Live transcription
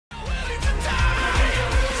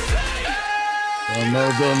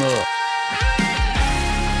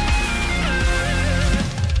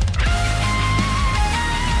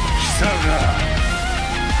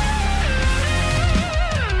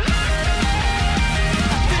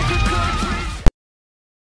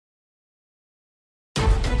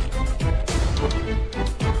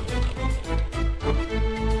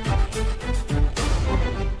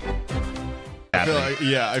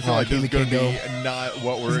I feel like this is going to be not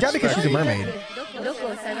what we're expecting. Because she's a mermaid.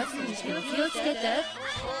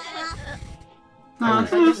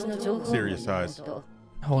 Serious size.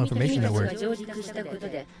 Whole information network.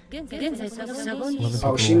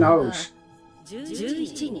 Oh, she knows.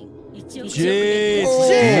 Jeez.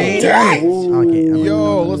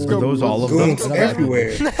 Yo, let's go. Are those all of them?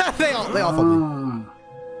 Everywhere. they all fucking.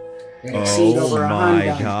 Oh my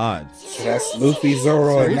god. So that's Luffy,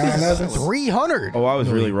 Zoro, and 9 others. 300. Oh, I was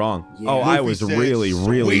really wrong. Yeah. Oh, I was really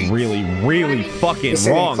fucking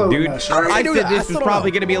wrong, dude. I said this was probably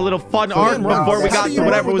going to be a little fun arc before we got to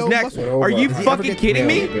whatever was next. Are you fucking kidding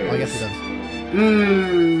me? I guess he does.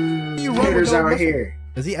 Haters out here.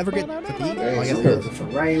 Does he ever get to the eat? Yeah, I guess he sure. does.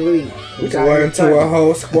 Ray Lee. We can run into a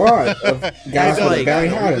whole squad of guys with a bounty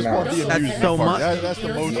hunter now. That's so much. That's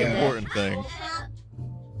the most important thing.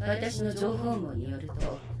 That's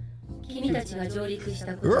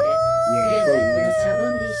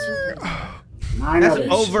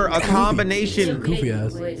over a combination Goofy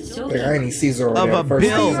ass. I ain't see Zoro of a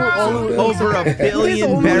bill over a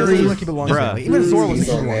billion berries, bruh. Even Zoro was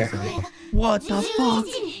on there. What the fuck?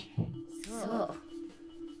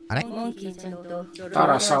 Thought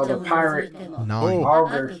I saw the pirate.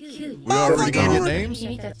 Auger. We already gave you names?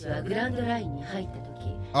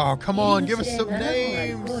 Oh, come on, give us some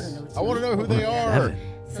names. I want to know who they are.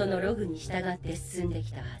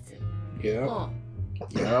 Yeah.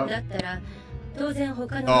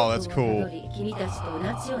 Oh, that's cool.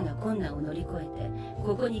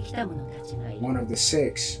 One of the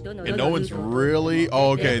 6. And no one's really...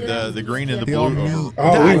 Oh, okay, the green and the blue.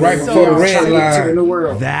 Oh, we right before the red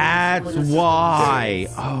line. That's why.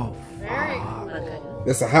 Oh,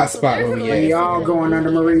 That's a hot spot where we We at. all going under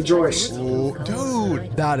Marie Joyce. Oh,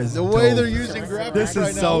 dude, that is the way dope. they're using graphics This right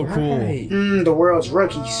is so now. cool. The world's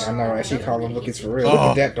rookies. I know, right? She call them lookies for real. Look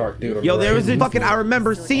at that dark dude. yo, there was a fucking. I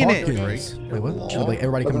remember seeing it. Hawkins. Wait, what? Like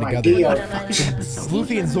everybody coming Like together. Dio.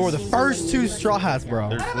 Luffy and Zoro, the first 2 straw hats, bro.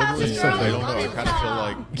 There's literally, I don't know, I kind of feel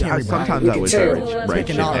like... Yeah, sometimes I wish I would write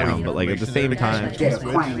shit down, but like at the same time, Get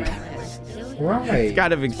acquainted. it's Right.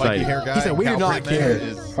 kind of Spiky exciting. hair guy. He said, we do not care.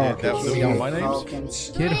 Those are my names?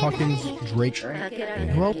 Hawkins. Kid, Hawkins, Drake,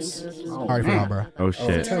 and who else? Alright, forgot, bro. Oh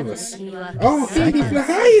shit. Tell us. Oh, he be the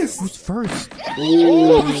highest. Who's first?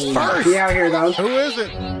 Ooh, he out here though. Who is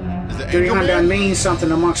it? Is it Angel 300 Man? means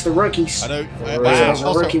something amongst the rookies. I know. There's a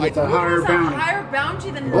Also, rookie with a higher bounty. Higher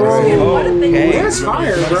bounty than Okay. That's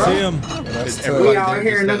fire, bro. We all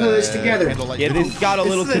here in the hoods together. Yeah, this got a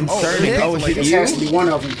little concerning. Oh, is it This has to you? be one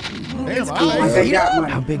of them. Damn, Like they got How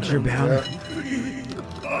money. big's your bounty?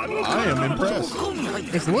 I am impressed.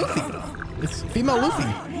 It's Luffy. It's female Luffy.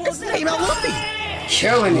 It's female Luffy.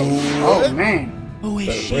 Killing it. Oh man. Who is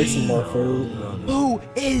Better break some she? more food. Who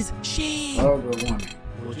is she? Ogre woman.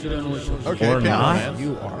 Okay, Or not. man.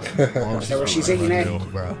 You are. Is that what she's eating at?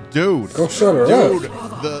 Bro. Dude. Go shut her Dude,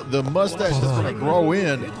 up. the mustache that's gonna grow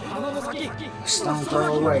in. Stone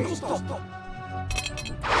throw away.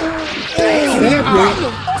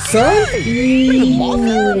 Son?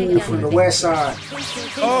 From the west side.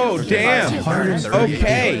 Oh damn.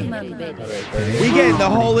 Okay. We getting the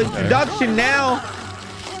whole introduction now.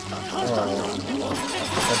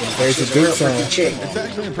 There's a dude son. Chick. It's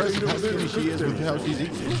actually impressive how skinny she is with how she's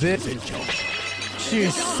eating. This. She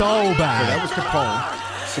is so So bad. that was Capone.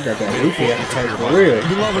 She got that Luffy appetite for real.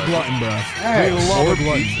 We love a glutton, bro. We love a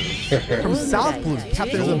glutton. From South Blue,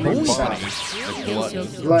 Captain of the Moon Body.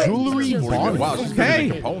 Jewelry Bond. Wow, she's Hey.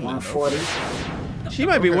 Capone now. 40. She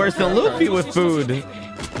might be worse than Luffy with food.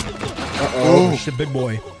 Oh, shit, big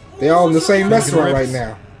boy. They all in the same restaurant right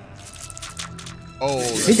now. Oh,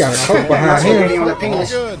 He got a coat behind him. On the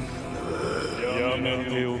penis. good.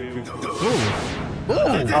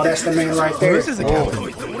 Oh, that's the man right there. This is a captain.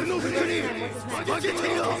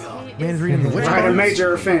 Man's reading the witch Right, a cards.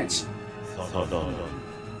 major offense.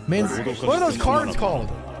 Man's, what are those cards called?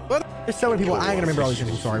 What? There's so many people. I ain't gonna remember all these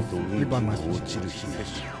things. I'm sorry. Reblind myself.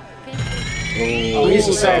 Oh, he's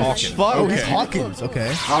a savage. Fuck. Oh, he's Hawkins.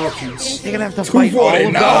 Okay. Hawkins. You're gonna have to fight all of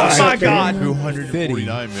them. Oh my god.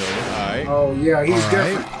 249 million. Alright. Oh, yeah, he's All right.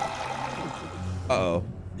 different. Uh-oh.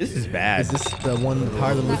 This is bad. Is this the one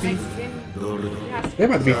higher than Luffy? They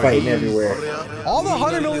about to be fighting everywhere. All the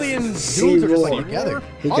 100 million dudes are just like together.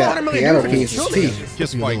 He All the got 100 million piano dudes are keys just in his chilling. teeth.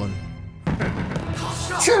 Just This fight. is a good one.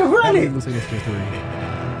 Run it. Looks like it's tier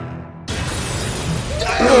 3.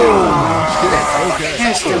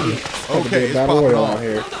 Okay, it's Battle popping Royale off. out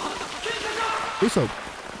here. Uso.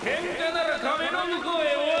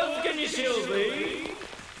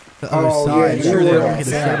 The Oh, other side. yeah, Sure, you they were don't on hit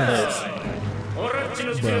a Solence.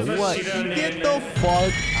 Bro, what? Get the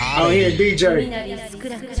fuck out Oh, of here, here.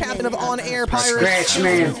 DJ. Captain of on-air pirates. Scratch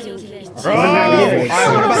man. Bro, all right,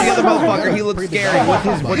 what about the other motherfucker? He looks scary.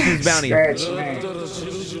 What's his bounty? Scratch man.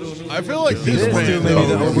 I feel like This this man, dude may be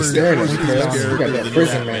the though, over- is Staring at you, scary. cuz. You got that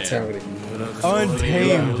prison mentality.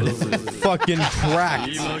 Untamed. Fucking cracked.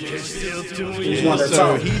 He's one to So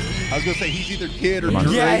talk. I was gonna say he's either kid or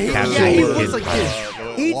Yeah, Drake. he looks like this.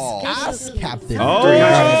 Eats Wow. ass captain. Oh,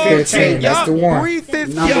 315. That's the one.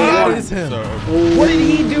 350. Number That one. is him. what did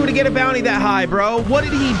he do to get a bounty that high, bro? What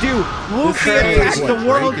did he do? Luffy attacked the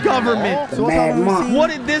world government. The Mad Monk. What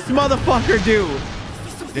did this motherfucker do?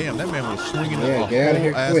 Damn, that man was swinging Yeah, a get out of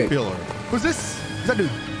here whole ass quick. pillar. Who's this? Is that dude?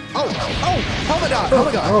 Oh, my god,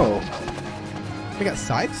 Oh, We got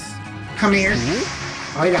scythes. come here.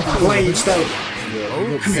 Oh, he got the blades though.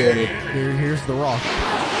 Okay, Here's the rock.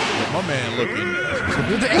 my man looking.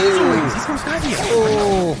 The angel wings. He's from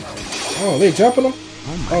Skyview. Oh, they jumping him?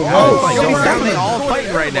 Oh, they all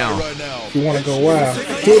fighting right now. Right now. You want to go wild?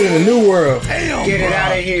 Do it in a new world. Damn. Get it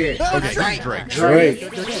out of here. Okay, Drake.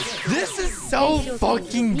 Drake. This is so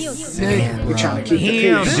fucking sick. We're trying to keep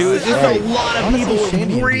Damn, the peace. dude, there's a lot of Honestly, people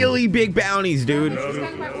Shady. with really big bounties, dude.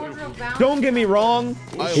 Don't get me wrong.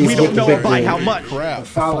 He's We don't with the know big by dude. how much. Crap.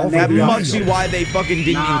 Fallen That Navy must be officer. why they fucking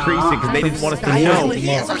didn't increase it, because they didn't want us to know.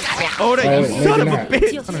 Oda, you Maybe son of a not.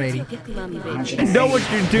 bitch. 180. You know what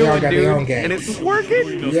you're Y'all doing, got their own dude. game. And it's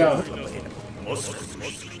working. Yeah.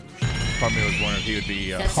 Part of me was wondering if he would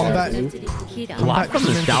be. Combat. A lot from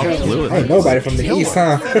the South Blue. Ain't nobody from the east,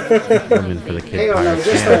 huh? Coming for the kid Hell no, pirates.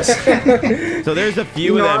 just us. So there's a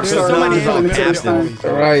few You know, of them. I'm So sorry, some I'm of these doing all it to this captains.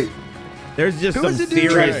 time. Right. There's just Who some is the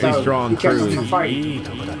dude? seriously Drake. strong He kept us crews. from fighting.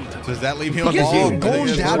 Does that leave him Look at you, involved? I think golden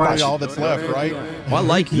that's dad probably watch. all that's left, right? Well,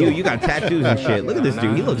 like you got tattoos and shit. Look at this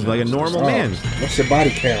dude. He looks like a normal man. What's your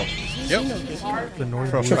body count? Yep. The North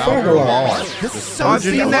From Blue. Trafalgar Law. This is so I've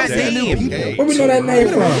sick. seen that Lots of new name. people. Where we know that name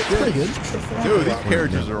from? Pretty good. Dude, these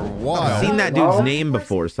characters are I've wild. seen that dude's name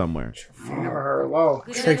before somewhere. Never heard low.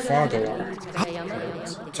 Trafalgar Law.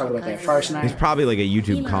 Talk about that first He's name. probably like a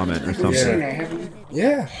YouTube comment or You something. seen that, haven't you?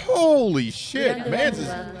 Yeah. Holy shit, Mans is.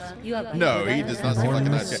 No, he does not seem like a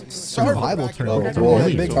nice guy. Survival tournament. It's a boy.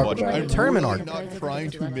 really big So much. I'm tournament really arc. not trying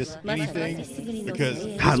to miss anything because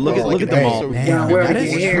God, look at them all. Man, where that we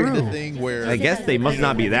is get here. the true. thing where I guess they must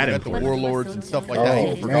not be that you got the important. warlords and stuff like Oh, that.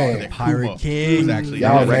 You forgot man. that Pirate Kuma King. was actually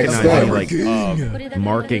Y'all don't recognize next him up. like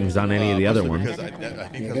markings on any of the other ones. Because I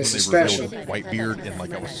think this that's is when they special. revealed Whitebeard, and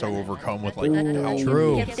like I was so overcome with like how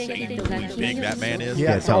True. insanely big that man is.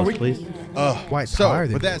 Yeah, Yeah, tell are us, we- please. White So, tar,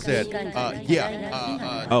 with they- that said,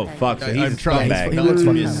 yeah. Oh, fuck. So he's I'm a trying scumbag. not to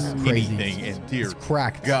fucking miss crazy. anything, and dear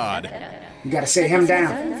cracked. God, You gotta sit him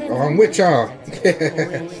down. Oh, I'm with y'all.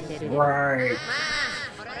 Right.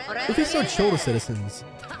 If he's so chill to citizens.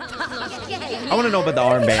 I want to know about the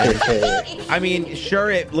armband. I mean, sure,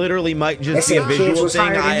 it literally might just They be a said kids visual was thing.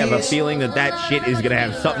 higher than I have a his. feeling that that shit is gonna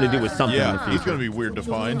have something to do with something in the yeah, he's future. gonna be weird to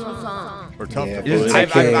find or tough Yeah, to Just-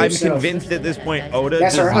 find. I'm himself. convinced at this point, Oda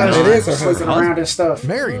That's does her not. husband. It is her Slipping husband. around and stuff.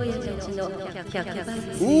 Married.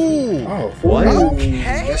 Ooh, Oh, What?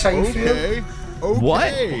 Okay. That's how you feel? okay, okay.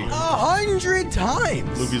 What? 100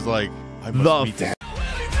 times. Luffy's like, I The must meet that.